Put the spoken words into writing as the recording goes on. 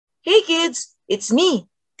Hey kids, it's me,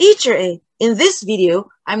 Teacher A. In this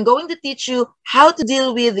video, I'm going to teach you how to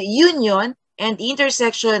deal with union and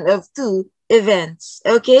intersection of two events.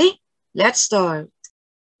 Okay, let's start.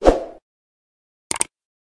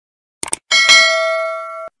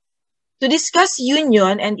 To discuss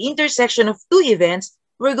union and intersection of two events,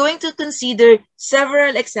 we're going to consider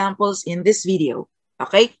several examples in this video.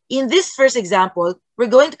 Okay, in this first example, we're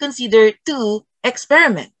going to consider two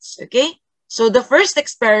experiments. Okay, so the first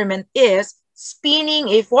experiment is spinning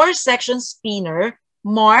a 4-section spinner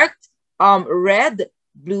marked red,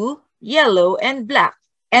 blue, yellow, and black.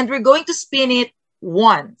 And we're going to spin it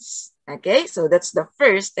once. Okay, so that's the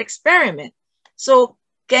first experiment. So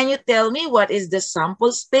can you tell me what is the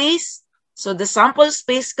sample space? So the sample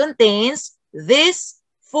space contains these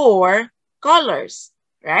 4 colors,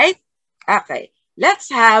 right? Okay,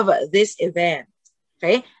 let's have this event.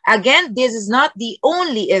 Okay, again, this is not the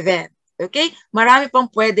only event. Okay, marami pang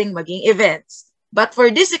pwedeng maging events. But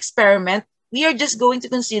for this experiment, we are just going to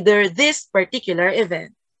consider this particular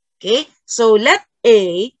event. Okay, so let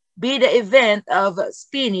A be the event of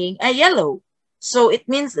spinning a yellow. So it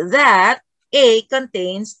means that A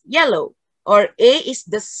contains yellow, or A is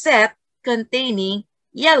the set containing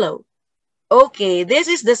yellow. Okay, this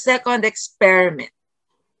is the second experiment.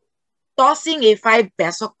 Tossing a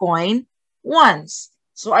 5-peso coin once.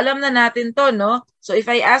 So alam na natin to, no? So if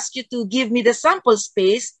I ask you to give me the sample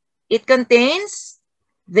space, it contains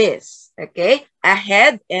this, okay? A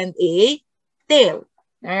head and a tail,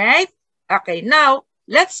 all right? Okay, now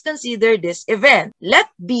let's consider this event.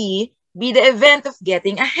 Let B be the event of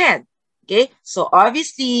getting a head, okay? So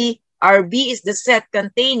obviously, our B is the set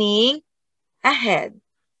containing a head,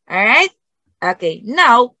 all right? Okay,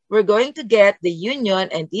 now we're going to get the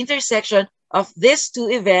union and the intersection of these two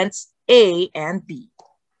events, A and B.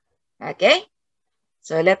 Okay,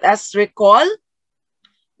 so let us recall.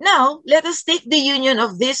 Now, let us take the union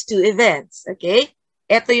of these two events. Okay,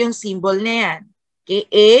 ito yung symbol na yan. Okay,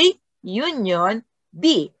 A, union,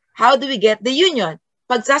 B. How do we get the union?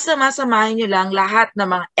 Pagsasama-samahin nyo lang lahat ng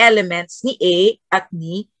mga elements ni A at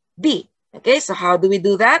ni B. Okay, so how do we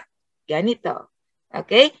do that? Ganito.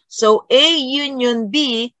 Okay, so A union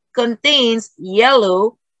B contains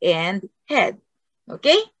yellow and head.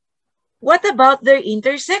 Okay, what about their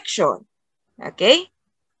intersection? Okay,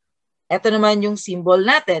 ito naman yung symbol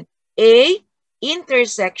natin. A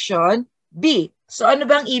intersection B. So ano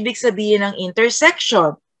bang ibig sabihin ng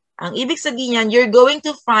intersection? Ang ibig sabihin yan, you're going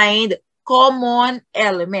to find common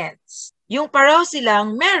elements. Yung pareho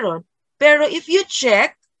silang meron. Pero if you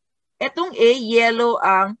check, etong A, yellow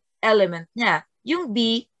ang element niya. Yung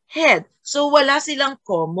B, head. So, wala silang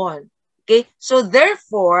common. Okay? So,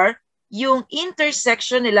 therefore, yung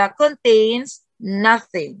intersection nila contains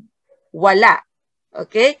nothing. Wala.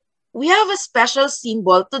 Okay? We have a special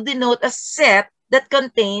symbol to denote a set that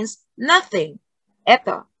contains nothing.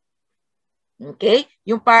 Eto. Okay?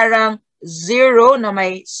 Yung parang zero na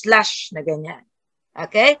may slash na ganyan.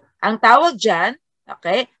 Okay? Ang tawag dyan,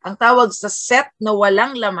 okay? Ang tawag sa set na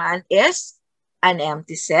walang laman is an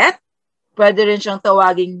empty set. Pwede rin siyang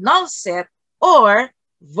tawaging null set or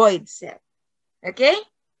void set. Okay?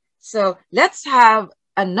 So, let's have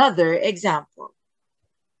another example.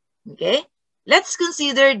 Okay? Let's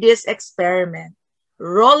consider this experiment.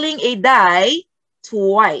 Rolling a die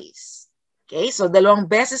twice. Okay? So, dalawang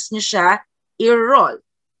beses niyo siya i-roll.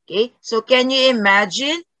 Okay? So, can you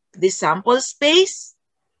imagine the sample space?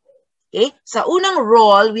 Okay? Sa unang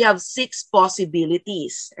roll, we have 6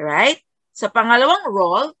 possibilities. Right? Sa pangalawang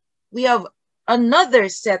roll, we have another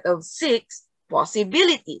set of 6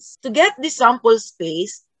 possibilities. To get the sample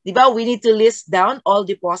space, di ba, we need to list down all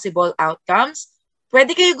the possible outcomes.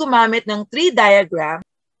 Pwede kayo gumamit ng tree diagram,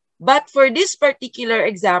 but for this particular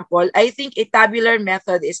example, I think a tabular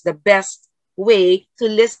method is the best way to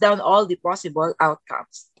list down all the possible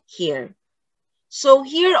outcomes here. So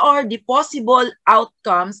here are the possible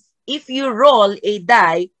outcomes if you roll a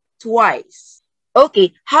die twice.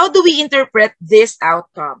 Okay, how do we interpret these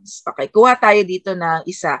outcomes? Okay, kuha tayo dito ng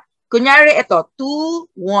isa. Kunyari ito,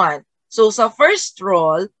 2, 1. So sa first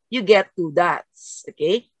roll, you get 2 dots.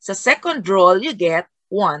 Okay? Sa second roll, you get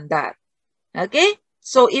 1 dot. Okay?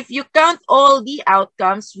 So if you count all the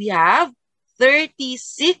outcomes, we have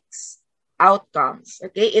 36 outcomes.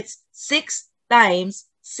 Okay? It's 6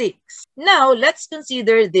 times 6. Now, let's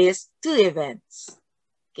consider these 2 events.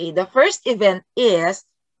 Okay, the first event is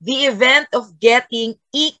the event of getting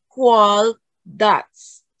equal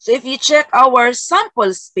dots. So if you check our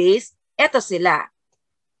sample space, eto sila.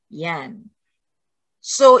 Yan.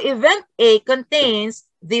 So event A contains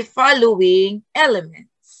the following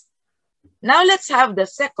elements. Now let's have the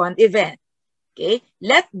second event. Okay?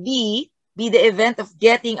 Let B be the event of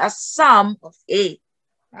getting a sum of A.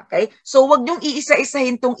 Okay? So, wag niyong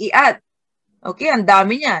iisa-isahin tong i-add. Okay? Ang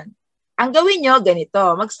dami niyan. Ang gawin nyo, ganito.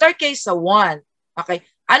 Mag-start kayo sa 1. Okay?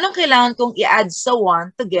 Anong kailangan kong i-add sa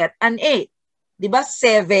 1 to get an 8? Diba?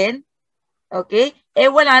 7. Okay? Eh,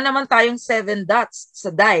 wala naman tayong 7 dots sa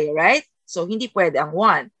die, right? So, hindi pwede ang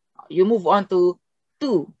 1. You move on to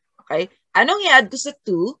 2. Okay? Anong i-add ko sa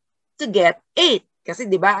 2 to get 8? Kasi,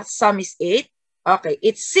 di ba, sum is 8. Okay,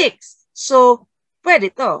 it's 6. So,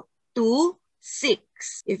 pwede to. 2, 6.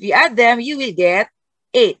 If you add them, you will get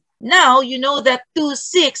 8. Now, you know that 2,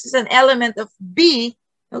 6 is an element of B.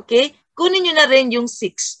 Okay? Kunin nyo na rin yung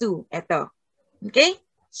 6, 2. Ito. Okay?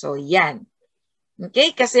 So, yan.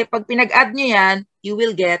 Okay? Kasi pag pinag-add nyo yan, you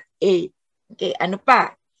will get 8. Okay? Ano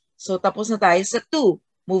pa? So, tapos na tayo sa 2.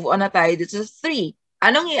 Move on na tayo dito sa 3.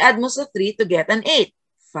 Anong i-add mo sa 3 to get an 8?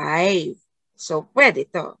 5. So, pwede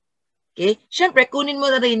to. Okay? Siyempre, kunin mo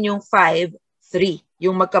na rin yung 5, 3.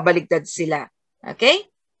 Yung magkabaligtad sila. Okay?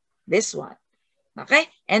 This one. Okay?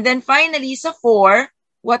 And then finally, sa 4,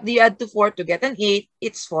 what do you add to 4 to get an 8?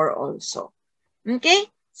 It's 4 also. Okay?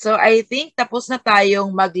 So, I think tapos na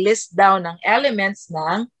tayong mag-list down ng elements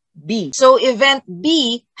ng B. So, event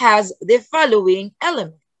B has the following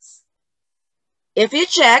elements. If you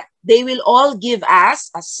check, they will all give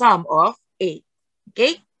us a sum of 8.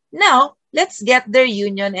 Okay? Now, let's get their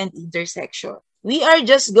union and intersection. We are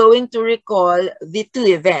just going to recall the two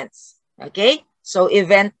events. Okay? So,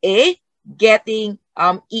 event A, getting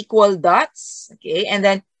equal dots. Okay? And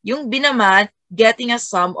then, yung B naman, getting a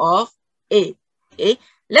sum of 8. Okay?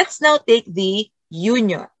 Let's now take the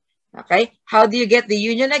union. Okay? How do you get the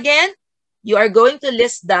union again? You are going to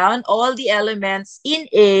list down all the elements in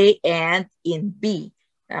A and in B.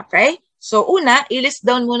 Okay? So, una, i-list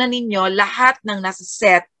down muna ninyo lahat ng nasa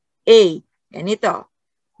set A. Ganito.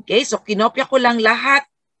 Okay? So, kinopya ko lang lahat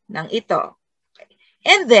ng ito. Okay.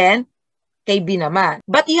 And then, kay B naman.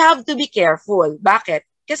 But you have to be careful. Bakit?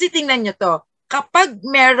 Kasi tingnan nyo to. Kapag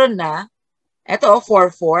meron na, ito,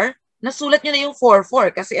 4-4, nasulat nyo na yung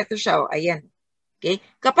 4-4 kasi ito siya, ayan. Okay?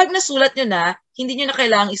 Kapag nasulat nyo na, hindi nyo na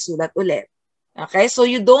kailangang isulat ulit. Okay? So,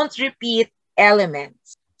 you don't repeat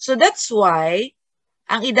elements. So, that's why,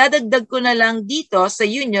 ang idadagdag ko na lang dito sa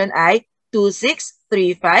union ay 2, 6,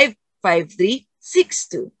 3, 5, 5, 3,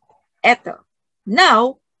 6, 2. Eto.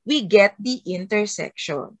 Now, we get the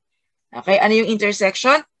intersection. Okay? Ano yung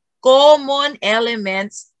intersection? Common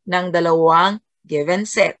elements ng dalawang given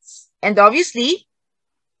sets. And obviously,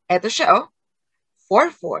 eto siya, oh,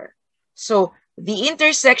 4, 4. So, the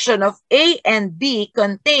intersection of A and B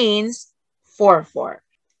contains 4, 4.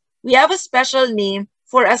 We have a special name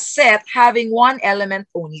for a set having one element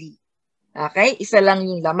only. Okay? Isa lang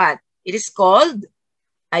yung laman. It is called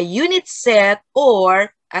a unit set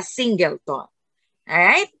or a singleton.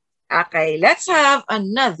 Alright? Okay, let's have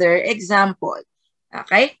another example.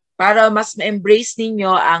 Okay? Para mas ma-embrace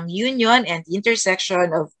ninyo ang union and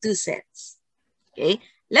intersection of two sets. Okay?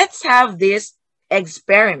 Let's have this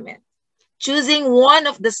experiment. Choosing one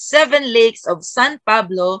of the 7 lakes of San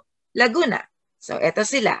Pablo, Laguna. So, eto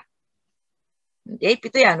sila. Okay,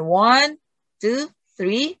 pito yan. 1, 2,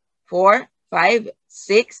 3, 4, 5,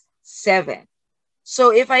 6, 7.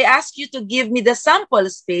 So, if I ask you to give me the sample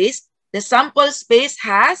space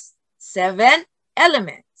has 7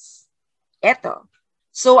 elements. Eto.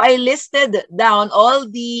 So, I listed down all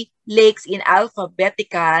the lakes in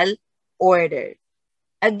alphabetical order.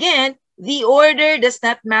 Again, the order does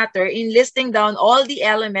not matter in listing down all the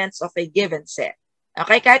elements of a given set.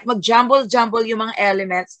 Okay? Kahit mag-jumble-jumble yung mga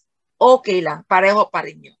elements, okay lang. Pareho pa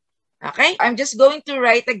rin yun. Okay? I'm just going to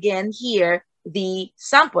write again here the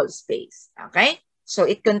sample space. Okay? So,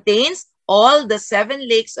 it contains all the 7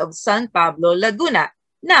 lakes of San Pablo, Laguna.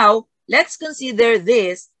 Now, let's consider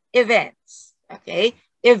these events. Okay?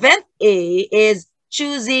 Event A is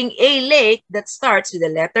choosing a lake that starts with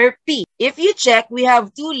the letter P. If you check, we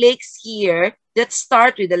have 2 lakes here that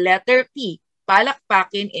start with the letter P,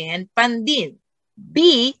 Palakpakin and Pandin.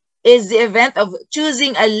 B is the event of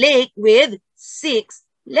choosing a lake with 6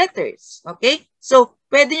 letters. Okay? So,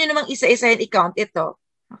 pwede nyo namang isa-isahin i-count ito.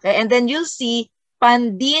 Okay? And then you'll see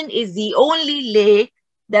Pandin is the only lake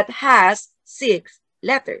that has 6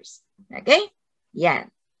 letters. Okay?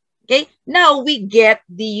 Yan. Okay? Now, we get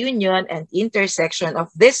the union and intersection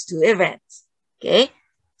of these 2 events. Okay?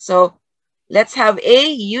 So, let's have A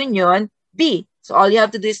union B. So, all you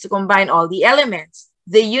have to do is to combine all the elements.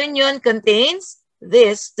 The union contains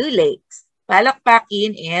these 2 lakes,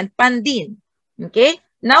 Palakpakin and Pandin. Okay?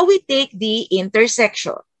 Now, we take the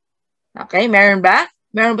intersection. Okay? Meron ba?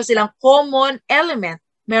 Meron ba silang common element?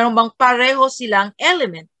 Meron bang pareho silang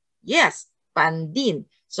element? Yes. pandin.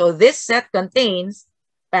 So this set contains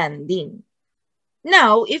pandin.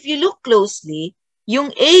 Now, if you look closely,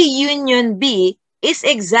 yung A union B is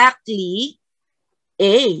exactly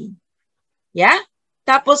A. Yeah?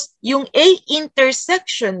 Tapos, yung A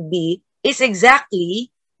intersection B is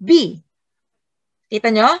exactly B.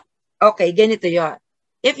 Kita nyo? Okay, ganito yon.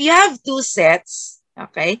 If you have two sets,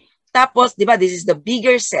 okay, tapos, di ba, this is the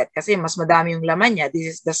bigger set kasi mas madami yung laman niya. This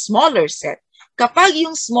is the smaller set. Kapag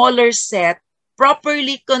yung smaller set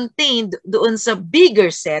properly contained doon sa bigger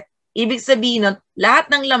set, ibig sabihin nun, lahat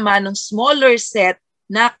ng laman ng smaller set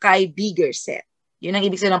na kay bigger set. Yun ang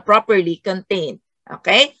ibig sabihin ng properly contained.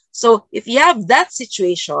 Okay? So, if you have that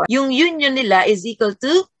situation, yung union nila is equal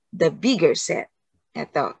to the bigger set.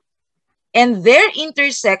 Ito. And their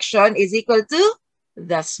intersection is equal to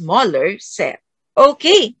the smaller set.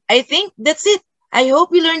 Okay, I think that's it. I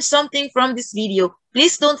hope you learned something from this video.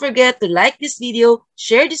 Please don't forget to like this video,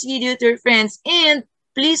 share this video to your friends, and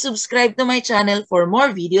please subscribe to my channel for more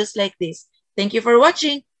videos like this. Thank you for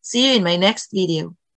watching. See you in my next video.